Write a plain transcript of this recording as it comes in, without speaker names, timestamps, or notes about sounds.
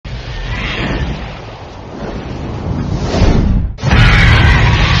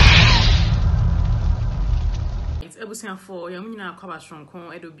ebusia for yam nyina akwa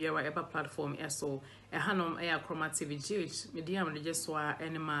bashonkon edo biawa eba platform eso hanom Chroma TV GH media manager so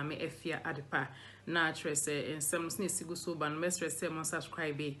ene maame afia adepa na trese ensem ne sigu so ban mesrese mon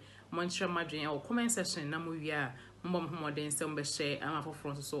subscribe mon share madwen e comment section na mo wia mbom homoden ensem be share ama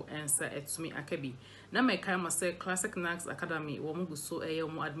foforo so ensa etumi akabi na meka ma say Classic Nags Academy wo mugu so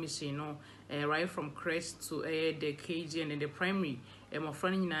mo admission no right from crèche to the KG and the primary my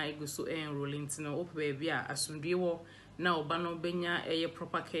friend nyina egu so enrolling no op baby a asundwe wo na oba no benya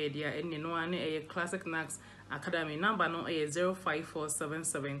proper care dia enne no ane Classic Nags Academy number no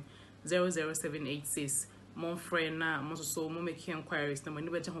 0547700786 mon friend na mo so mo make inquiries na mo ni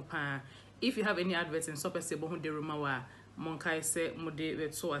beje ho pa. If you have any adverts in Sopese bo de ruma wa mon kai se mo de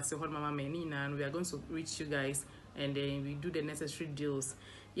weto ase ho mama me ni na we are going to reach you guys and then we do the necessary deals.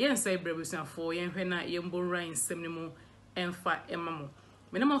 Yen say brebusan for yen hwe na yembo rain semnemu emfa emamo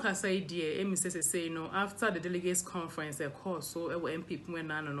menamo ka say die emi say no after the delegates conference course so e MPP mu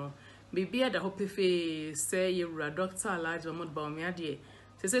na no bibia da hopefe say yewura Dr Bawumia die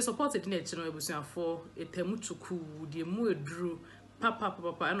say supported na echi no ebusan for etemutuku die mu eduru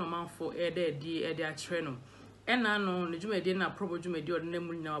papa no man for e de akere no ena no ne dwumade na probo dwumade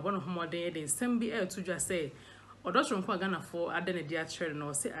odnemu nyina wabɔ no homoden de nsem bi e to dwa say odotron kwa Ghana for ade ne de akere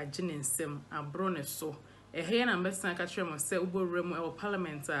no say agye ne nsem abro ne so here na mbesa ka kire mo say uborem e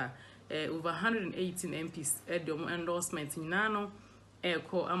parliament over 118 MPs edom endorsement nyina no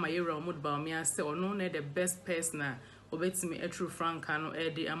ko ama yewura Bawumia say ono na the best person obetimi true franka no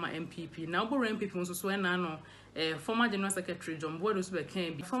de ama MPP na uborem MPP nso so na no former general secretary John Boyd so be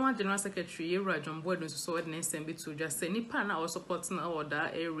kan bi former general secretary yewura John Boyd nso so na nsem bi to just say nipa na o support na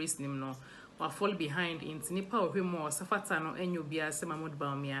order race nim no wa fall behind in nipa ohwemo safata no enyo bia say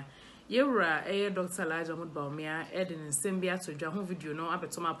Bawumia yewura Dr Bawumia edin nsembia to dwa ho video no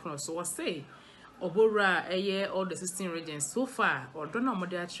abetoma prono so we say obora all the 16 regions so far odona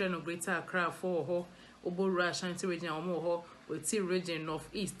omode akere no Greater Accra for ho obora Ashanti region omo ho Oti region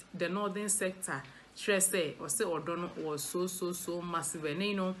northeast the northern sector stress or say odono was so massive and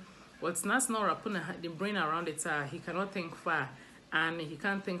you know what's not rapuna the brain around it he cannot think far and he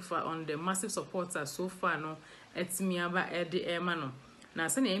can't think far on the massive supporters so far no etimiaba edi emano na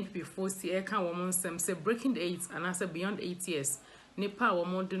say na MPP force e kan woman sem say breaking the 8 and I say beyond 8 years nipa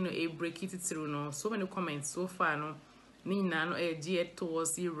woman do no e break it through no so many comments so far no ni na no e geared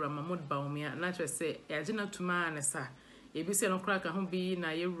towards yewura Bawumia na just say e agina tuma anesa e bi say no crack ho bi na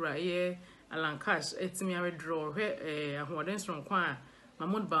yewura alankash etimi draw hwe ahoden stron kwa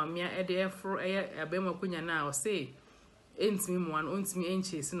Bawumia e de efro abema kunya na o say entimi mu an ontimi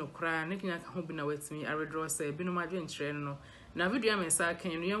enchese no kra ne kinya ka ho bi na wetimi draw say bi no madwen kire no na video amesa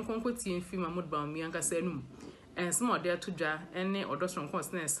kan no yankonkoti enfi Bawumia nka say num and some of there to ja any odotron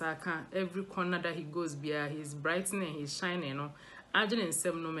course na saka every corner that he goes bia he's brightening he's shining no agene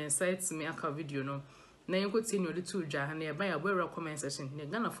nsem no men site me aka video no na yankoti no de to ja na e ban abwe comment section ne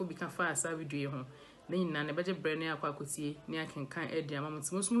Ghana fo bi ka fa asa video ho na nyina ne beje bre na akwa akotie ne akenkan edi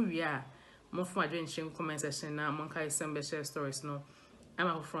amamutumusumu wi a mo fo adwen chen comment section na mo kai sembe share stories no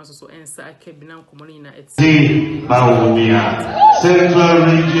ama for so ensa akebina nkomoni na Bawumia Central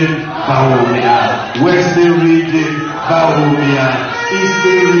Region Bawumia Western Region Bawumia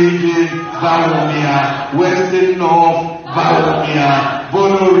Eastern Region Bawumia Western North Bawumia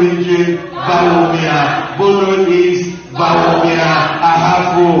Bono Region Bawumia Bono East Bawumia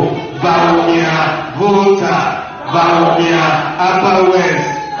Ahafo Bawumia Volta Bawumia Upper West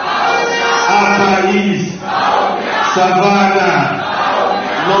Upper East Savannah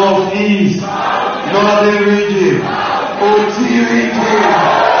Northeast, Northern region, Oti region.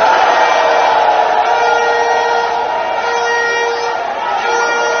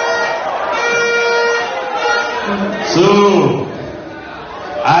 So,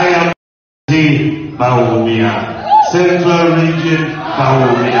 I am Bawumia, Central region,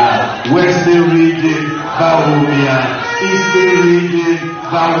 Bawumia, Western region, Bawumia, Eastern region,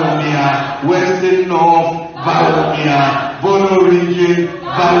 Bawumia, Western North, Bawumia, Bono region,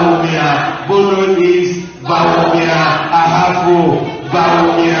 Bawumia, Bono East, Bawumia, Ahafo,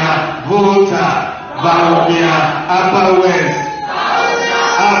 Bawumia, Volta, Bawumia, Upper West,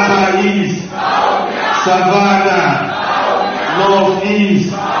 Upper East, Savannah,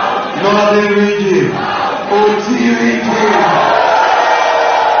 Northeast, Northern region, Oti region.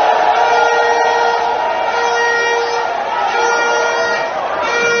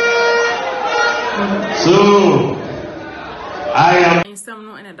 So, I am some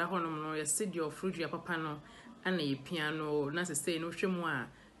no and da hono no ya said your fruit ya papa no and a piano na say no hwemu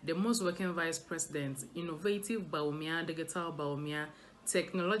the most working vice president innovative Bawumia digital Bawumia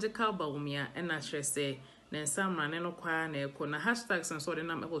technological Bawumia and actually say na samra ne no kwa na eko na hashtags and so de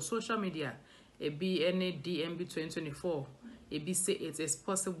nam eko social media ebi ene DMB 2024 ebi say it is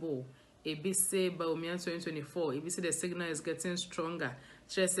possible ebi say Bawumia 2024 ebi say the signal is getting stronger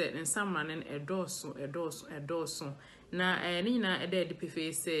say ne samra ne edoso na ni na ede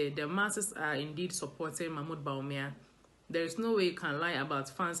DPF say the masses are indeed supporting Mahmoud Bawumia. There is no way you can lie about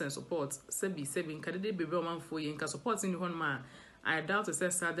fans and support. Sebi nkadede bebe o manfo ye nka support ni hon ma. I doubt to say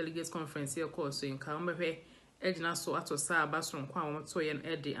sa delegates conference here course so nka mbehwe ejina so atosa abasron kwa wo to ye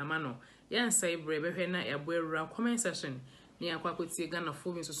ede amano. Yen say brebe na ebo ewura comment section ni akwa kotie Ghana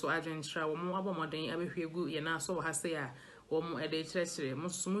fo bi so adwentra wo mo abomoden abehwe gu ye na so ha say a wo mo ede kyerɛkyerɛ mo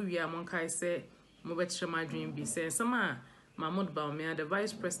so mo wi a mo nkai say mo bekyerɛ madwen bi say sama Mahmoud Bawumia the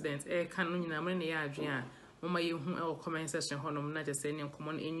vice president kan no nyina mo ne ya adwen a mama ye hu e comment section honom na just say ne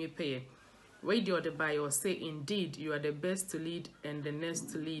common enwe pay radio the by or say indeed you are the best to lead and the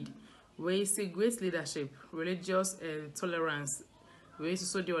next to lead we see great leadership religious tolerance we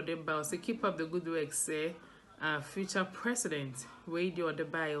so the other by or say keep up the good work say future president radio the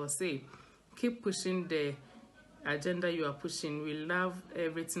by or say keep pushing the agenda you are pushing. We love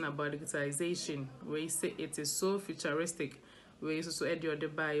everything about digitalization. We say it is so futuristic. We also add your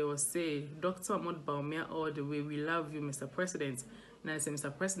debate or say Dr. Bawumia all the way. We love you, Mr. President. Now say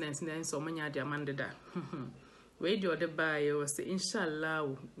Mr. President, then so many are demanded that. We do the debate or say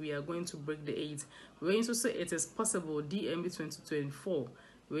inshallah we are going to break the 8. We also say it is possible DMB 2024.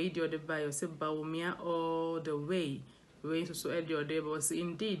 We do the debate or say Bawumia all the way. We also add your debate say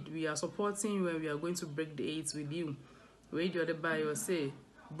indeed we are supporting you and we are going to break the 8 with you. We do the debate or say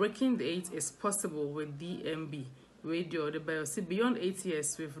breaking the 8 is possible with DMB. Radio the bio say beyond 8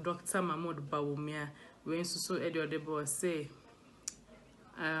 years with Dr. Mahmoud Bawumia. We also radio the bio say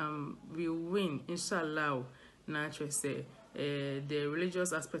we win inshallah. Naturally say the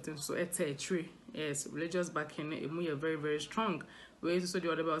religious aspect so tree yes religious backing we are very very strong. We also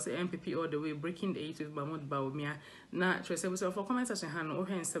the other bio say MPP all the way breaking the 8 with Mahmoud Bawumia. Naturally say we say for comment section hand o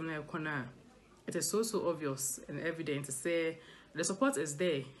hen sem na corner. It is so obvious and evident to say the support is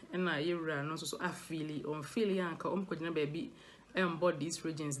there and na yewura no so afili on feel yanka kojina baby board these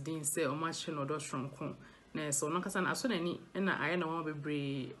regions din say o match no do strong kon na so no kasa na so nani na aye na one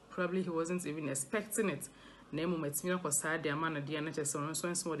bebre probably he wasn't even expecting it na emu matimi akosa de ama na de na chese no so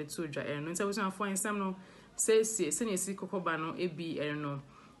enso de to dwa no nta we for ensam no say na esi kokoba no ebi no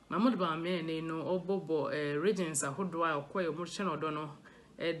Mahmoud Bawumia ne no obobo regions ahodo a okoye mo che no do no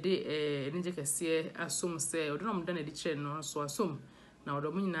nije kese asum se odonam da na di kire no so asum na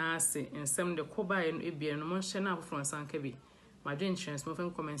odom nyina ase ensem de kobae no ebie no mo hye na afofro sanka bi madwen chance mo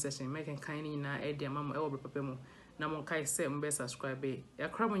fen comment section make kan nyina amamo e wo bepapa mu na mo kai se mo be subscribe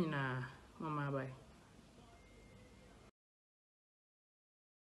yakra mo nyina mama bye.